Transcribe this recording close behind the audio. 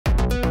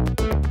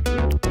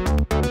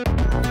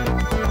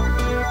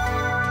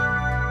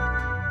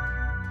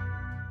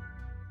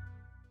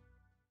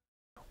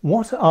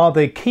What are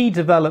the key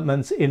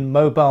developments in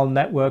mobile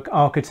network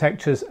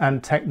architectures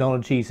and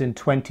technologies in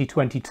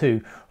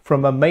 2022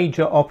 from a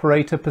major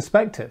operator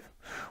perspective?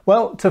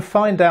 Well, to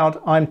find out,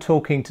 I'm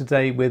talking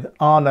today with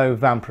Arnaud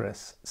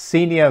Vamparys,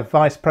 Senior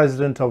Vice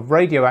President of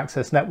Radio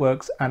Access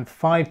Networks and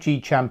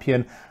 5G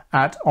Champion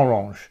at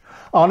Orange.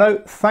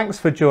 Arnaud, thanks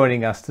for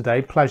joining us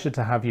today. Pleasure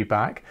to have you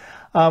back.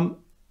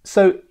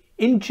 So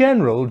in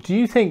general, do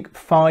you think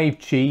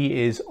 5G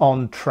is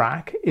on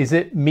track? Is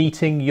it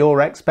meeting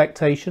your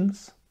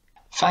expectations?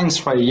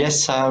 Thanks, Ray.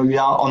 Yes, we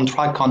are on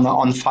track on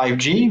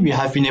 5G. We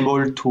have been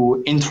able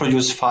to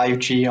introduce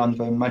 5G on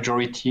the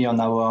majority on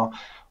our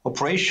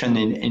operation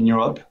in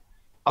Europe.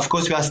 Of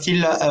course, we are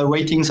still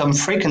awaiting some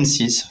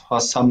frequencies for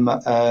some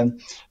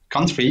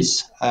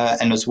countries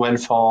and as well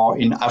for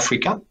in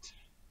Africa.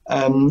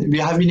 We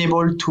have been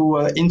able to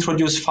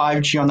introduce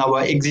 5G on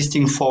our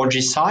existing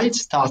 4G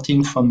sites,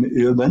 starting from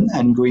urban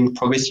and going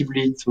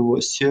progressively to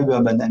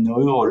suburban and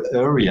rural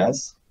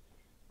areas,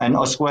 and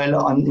as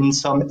well in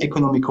some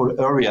economical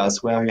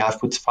areas where we have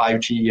put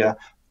 5G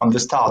from the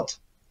start.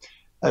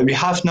 We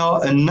have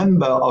now a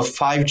number of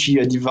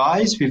 5G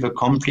devices with a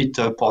complete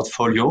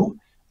portfolio,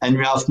 and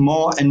we have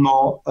more and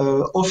more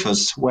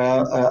offers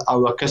where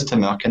our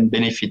customer can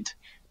benefit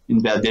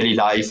in their daily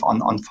life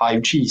on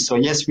 5G. So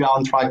yes, we are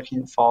on track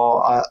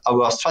for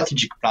our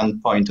strategic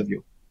plan point of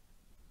view.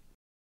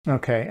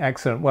 Okay,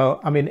 excellent. Well,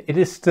 I mean, it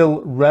is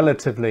still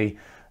relatively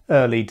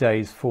early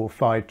days for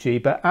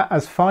 5G, but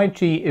as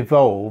 5G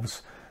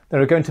evolves,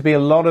 there are going to be a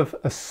lot of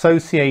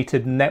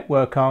associated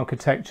network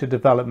architecture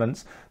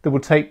developments that will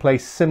take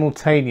place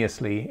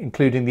simultaneously,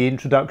 including the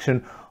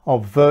introduction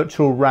of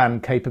virtual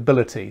RAN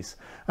capabilities.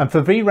 And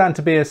for vRAN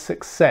to be a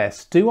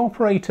success, do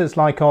operators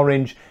like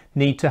Orange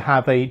need to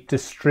have a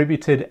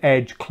distributed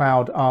edge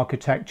cloud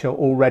architecture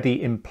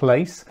already in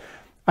place?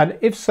 And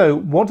if so,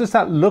 what does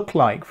that look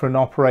like for an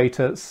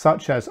operator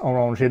such as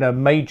Orange in a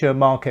major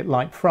market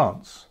like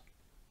France?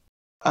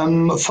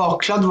 For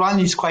Cloud RAN,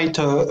 it's quite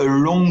a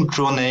long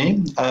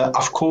journey.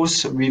 Of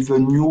course, with a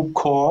new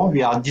core,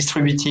 we are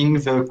distributing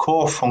the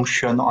core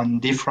function on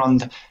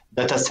different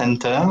data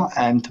center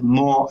and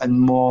more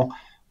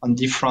on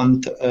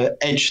different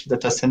edge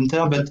data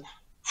center. But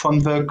from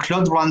the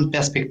Cloud RAN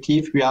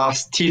perspective, we are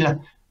still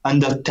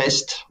under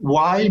test.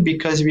 Why?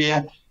 Because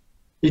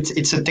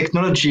it's a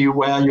technology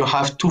where you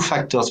have two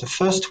factors. The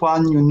first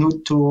one, you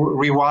need to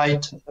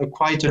rewrite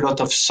quite a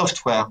lot of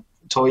software.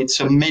 So it's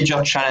a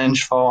major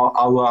challenge for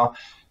our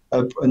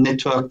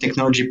network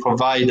technology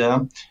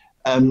provider.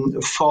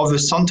 For the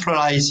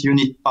centralized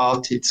unit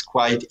part, it's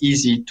quite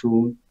easy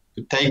to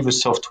take the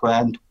software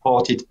and to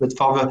port it. But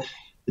for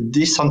the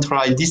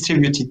decentralized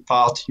distributed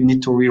part, you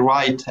need to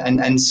rewrite.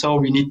 And so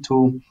we need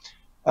to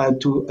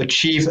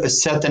achieve a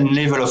certain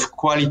level of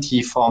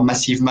quality for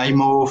massive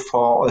MIMO,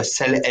 for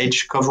cell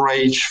edge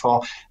coverage,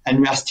 and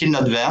we are still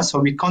not there. So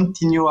we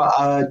continue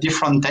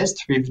different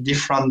tests with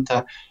different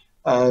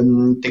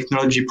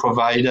technology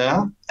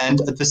provider, and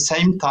at the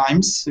same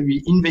time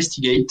we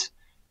investigate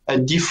a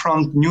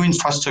different new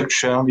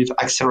infrastructure with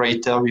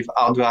accelerator, with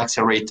hardware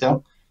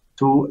accelerator,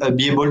 to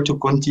be able to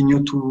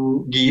continue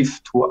to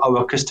give to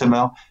our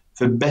customer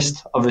the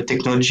best of the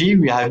technology.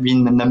 We have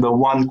been the number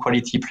one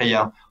quality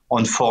player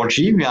on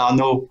 4G. We are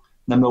now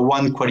number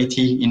one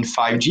quality in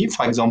 5G,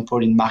 for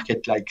example, in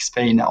market like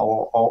Spain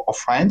or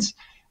France.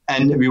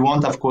 And we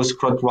want, of course,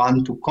 Cloud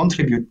RAN to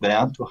contribute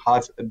there to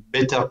have a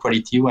better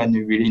quality when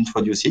we will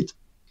introduce it.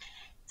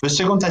 The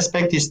second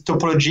aspect is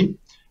topology.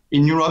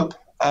 In Europe,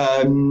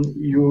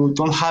 you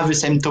don't have the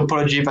same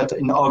topology that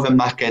in other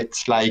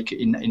markets like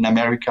in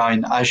America,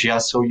 in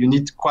Asia. So you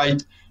need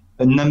quite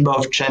a number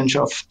of change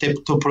of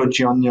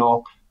topology on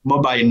your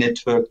mobile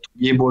network to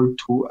be able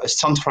to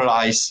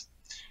centralize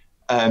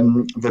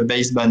the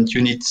baseband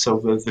unit, so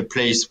the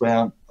place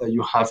where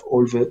you have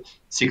all the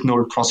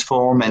signal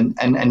transform, and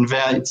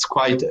there it's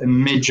quite a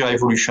major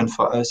evolution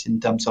for us in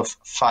terms of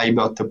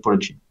fiber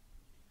topology.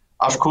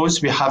 Of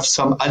course, we have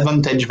some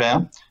advantage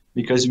there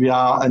because we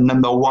are a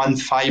number one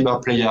fiber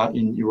player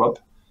in Europe.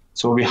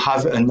 So we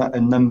have a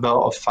number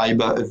of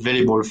fiber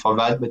available for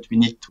that, but we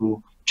need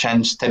to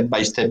change step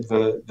by step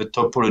the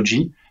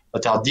topology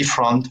that are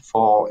different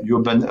for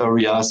urban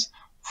areas,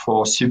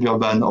 for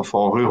suburban or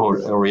for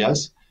rural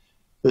areas.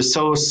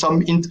 So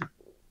some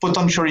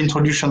potential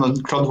introduction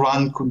on Cloud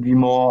RAN could be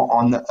more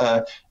on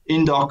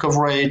indoor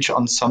coverage,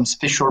 on some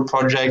special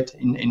project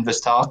in the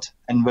start,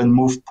 and then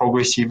move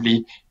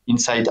progressively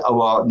inside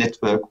our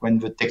network when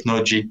the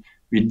technology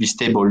will be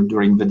stable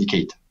during the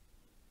decade.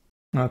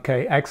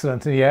 Okay,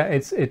 excellent. Yeah,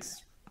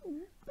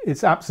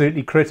 it's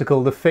absolutely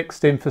critical, the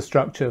fixed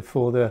infrastructure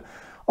for the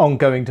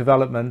ongoing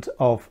development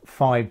of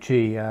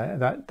 5G.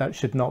 That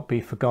should not be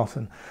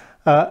forgotten.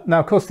 Now,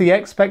 of course, the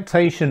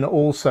expectation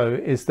also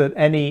is that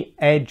any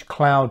edge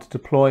cloud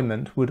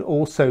deployment would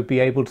also be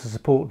able to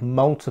support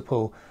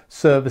multiple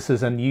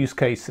services and use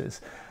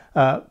cases.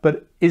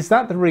 But is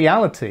that the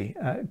reality?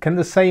 Can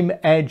the same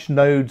edge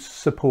nodes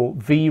support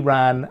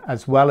vRAN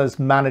as well as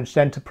managed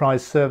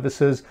enterprise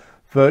services,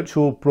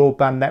 virtual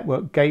broadband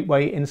network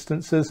gateway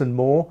instances and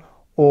more?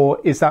 or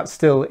is that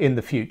still in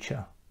the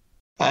future?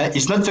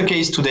 It's not the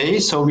case today,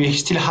 so we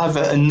still have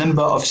a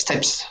number of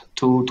steps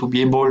to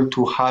be able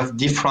to have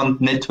different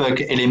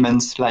network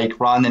elements like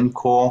RAN and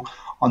core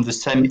on the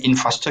same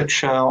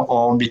infrastructure,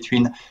 or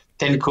between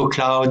telco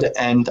cloud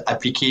and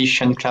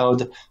application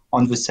cloud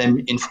on the same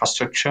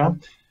infrastructure.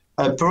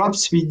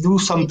 Perhaps we do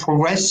some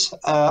progress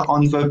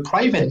on the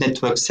private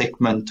network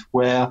segment,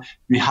 where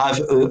we have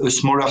a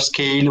smaller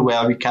scale,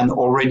 where we can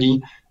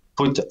already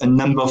put a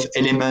number of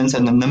elements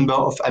and a number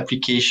of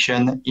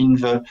applications in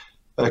the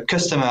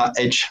customer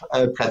edge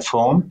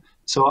platform.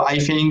 So I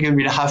think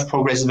we'll have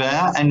progress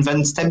there, and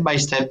then step by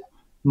step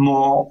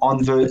more on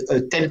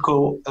the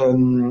telco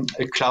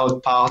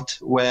cloud part,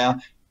 where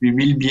we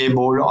will be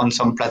able on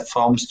some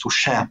platforms to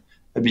share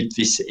a bit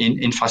this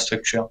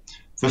infrastructure.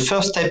 The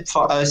first step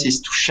for us is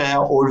to share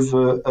all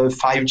the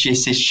 5G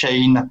SS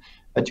chain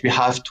that we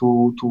have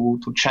to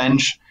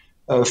change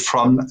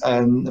from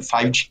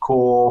 5G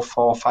core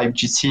for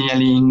 5G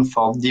signaling,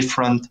 for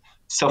different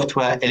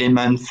software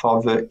element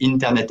for the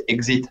internet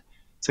exit.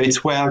 So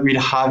it's where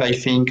we'll have, I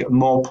think,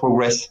 more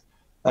progress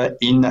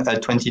in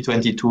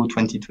 2022,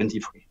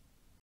 2023.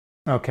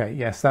 Okay,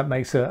 yes, that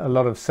makes a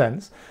lot of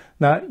sense.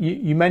 Now,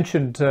 you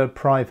mentioned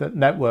private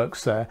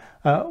networks there.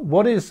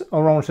 What is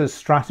Orange's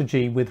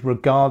strategy with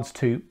regards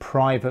to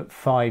private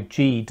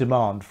 5G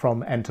demand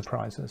from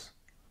enterprises?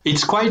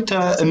 It's quite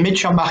a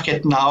mature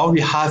market now.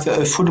 We have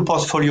a full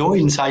portfolio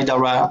inside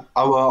our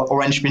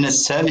Orange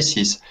Business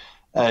Services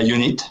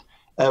unit,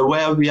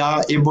 where we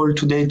are able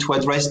today to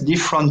address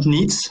different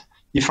needs,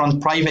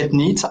 different private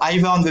needs,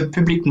 either on the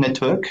public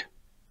network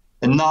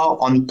and now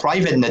on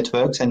private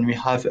networks, and we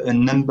have a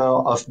number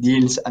of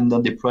deals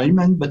under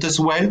deployment, but as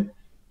well,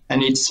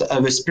 and it's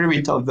the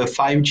spirit of the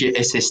 5G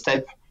SS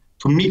step,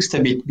 to mix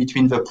a bit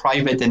between the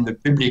private and the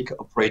public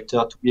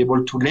operator to be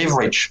able to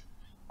leverage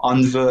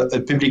on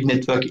the public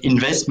network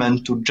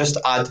investment to just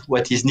add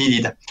what is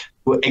needed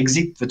to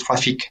exit the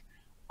traffic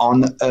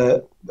on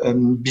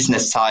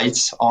business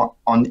sites,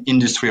 on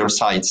industrial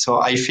sites. So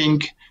I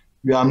think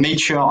we are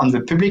mature on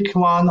the public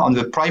one, on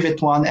the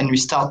private one, and we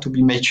start to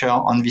be mature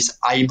on this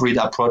hybrid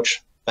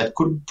approach that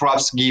could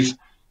perhaps give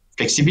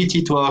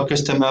flexibility to our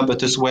customer,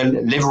 but as well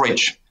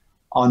leverage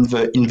on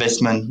the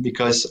investment,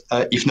 because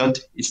if not,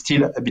 it's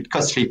still a bit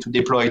costly to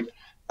deploy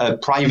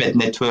private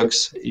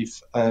networks,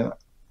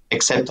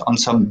 except on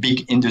some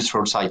big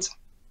industrial sites.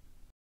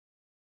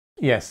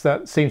 Yes,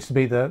 that seems to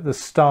be the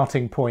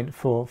starting point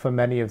for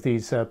many of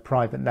these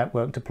private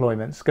network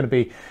deployments. It's going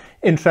to be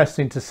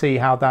interesting to see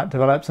how that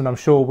develops, and I'm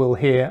sure we'll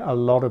hear a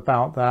lot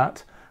about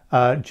that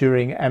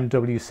during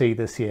MWC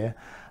this year.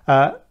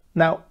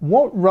 Now,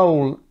 what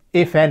role,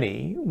 if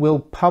any, will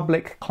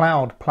public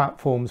cloud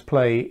platforms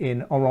play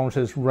in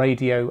Orange's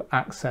radio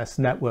access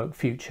network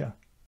future?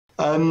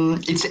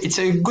 It's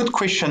a good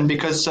question,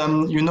 because for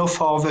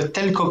the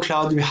telco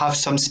cloud we have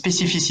some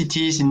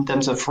specificities in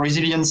terms of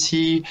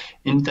resiliency,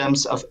 in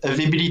terms of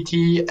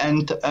availability,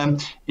 and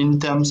in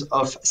terms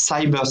of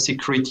cyber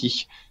security.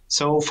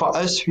 So for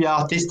us, we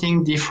are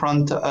testing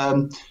different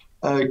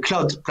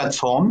cloud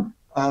platform.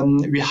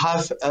 We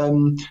have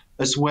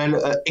as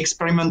well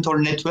experimental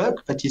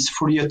network that is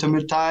fully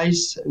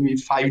automatized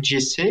with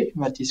 5GSA,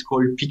 that is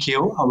called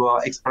PKO,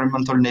 our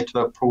experimental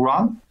network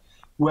program,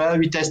 where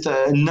we test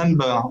a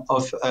number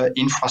of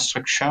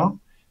infrastructure,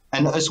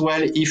 and as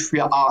well if we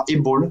are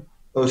able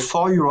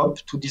for Europe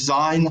to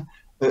design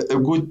a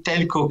good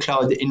telco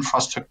cloud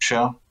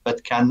infrastructure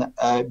that can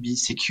be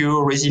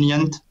secure,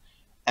 resilient,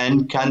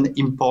 and can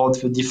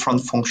import the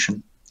different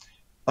function.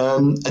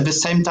 At the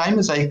same time,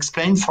 as I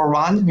explained, for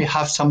RAN, we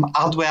have some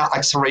hardware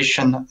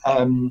acceleration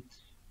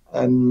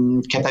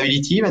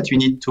capability that we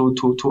need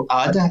to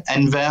add,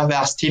 and there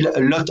are still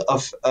a lot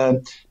of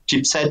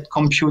chipset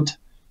compute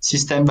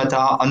systems that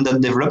are under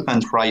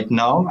development right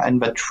now,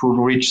 and that should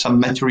reach some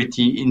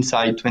maturity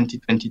inside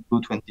 2022,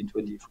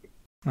 2023.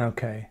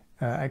 Okay,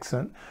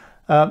 excellent.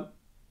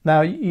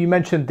 Now, you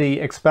mentioned the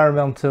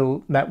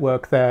experimental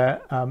network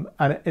there,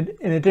 and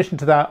in addition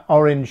to that,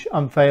 Orange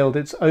unveiled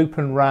its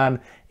Open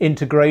RAN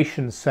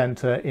Integration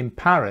Center in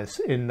Paris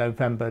in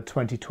November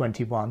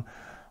 2021.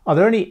 Are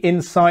there any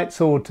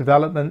insights or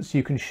developments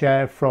you can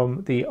share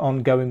from the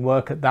ongoing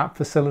work at that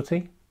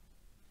facility?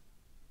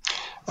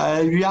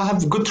 We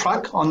have a good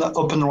track on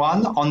Open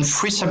RAN on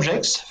 3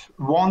 subjects.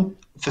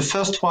 The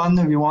first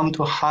one, we want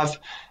to have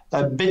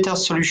a better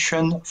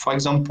solution, for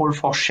example,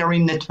 for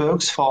sharing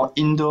networks for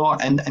indoor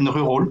and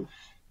rural.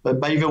 But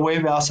by the way,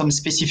 there are some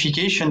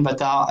specifications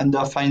that are under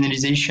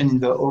finalization in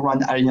the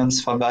O-RAN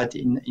Alliance for that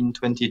in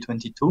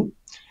 2022.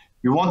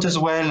 We want as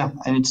well,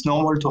 and it's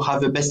normal to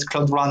have the best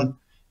Cloud RAN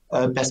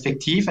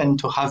perspective and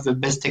to have the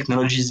best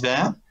technologies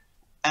there.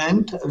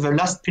 And the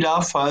last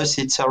pillar for us,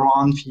 it's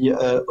around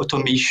the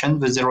automation,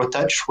 the zero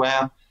touch,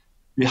 where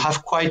we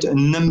have quite a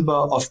number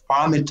of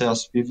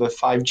parameters with the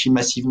 5G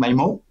massive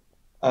MIMO.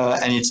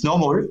 And it's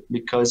normal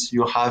because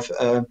you have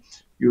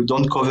you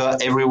don't cover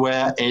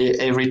everywhere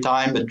every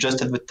time, but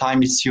just at the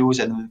time it's used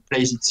and the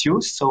place it's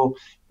used. So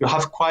you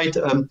have quite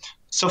a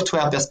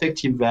software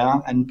perspective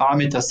there and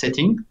parameter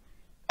setting.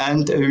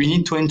 And we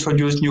need to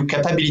introduce new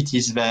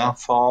capabilities there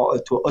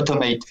to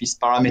automate this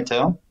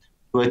parameter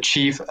to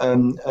achieve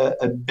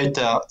a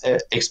better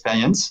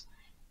experience.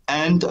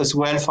 And as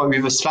well,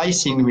 with the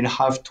slicing, we'll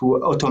have to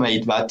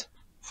automate that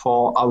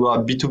for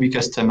our B2B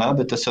customer,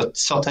 but at a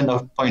certain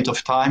point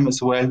of time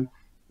as well,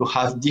 to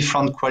have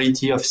different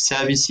quality of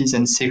services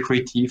and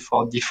security for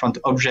different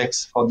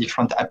objects, for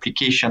different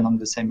applications on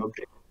the same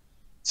object.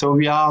 So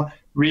we are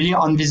really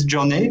on this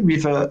journey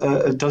with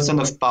a dozen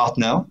of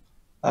partners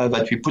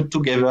that we put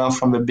together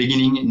from the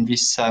beginning in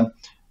this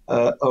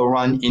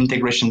vRAN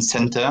integration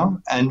center,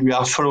 and we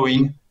are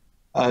following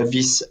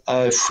this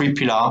three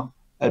pillar: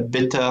 a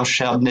better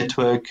shared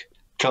network,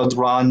 Cloud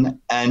RAN,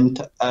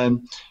 and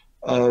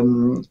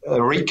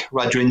RIC,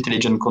 Radio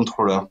Intelligent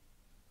Controller.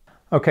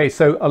 Okay,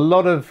 so a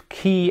lot of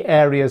key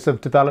areas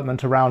of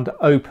development around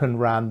Open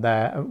RAN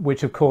there,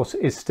 which of course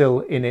is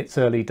still in its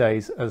early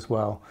days as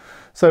well.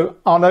 So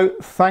Arnaud,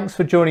 thanks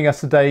for joining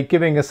us today,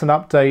 giving us an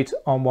update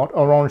on what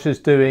Orange is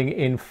doing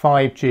in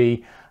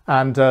 5G,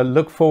 and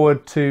look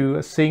forward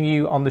to seeing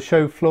you on the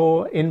show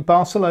floor in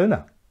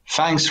Barcelona.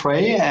 Thanks,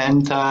 Ray,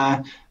 and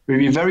we'll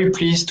be very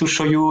pleased to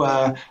show you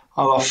our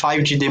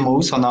 5G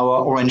demos on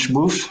our Orange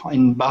booth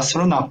in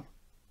Barcelona.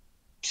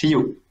 See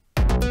you.